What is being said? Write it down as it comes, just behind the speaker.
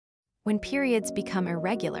When periods become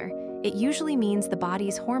irregular, it usually means the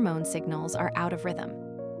body's hormone signals are out of rhythm.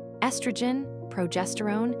 Estrogen,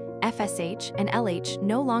 progesterone, FSH, and LH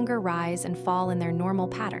no longer rise and fall in their normal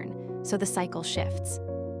pattern, so the cycle shifts.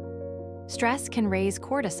 Stress can raise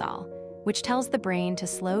cortisol, which tells the brain to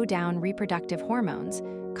slow down reproductive hormones,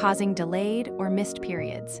 causing delayed or missed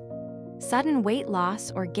periods. Sudden weight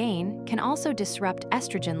loss or gain can also disrupt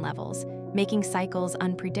estrogen levels, making cycles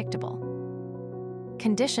unpredictable.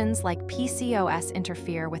 Conditions like PCOS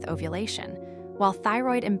interfere with ovulation, while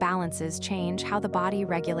thyroid imbalances change how the body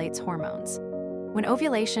regulates hormones. When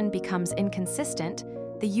ovulation becomes inconsistent,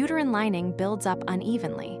 the uterine lining builds up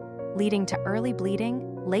unevenly, leading to early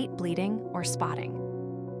bleeding, late bleeding, or spotting.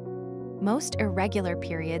 Most irregular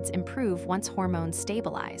periods improve once hormones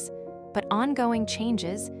stabilize, but ongoing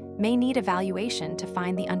changes may need evaluation to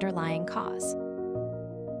find the underlying cause.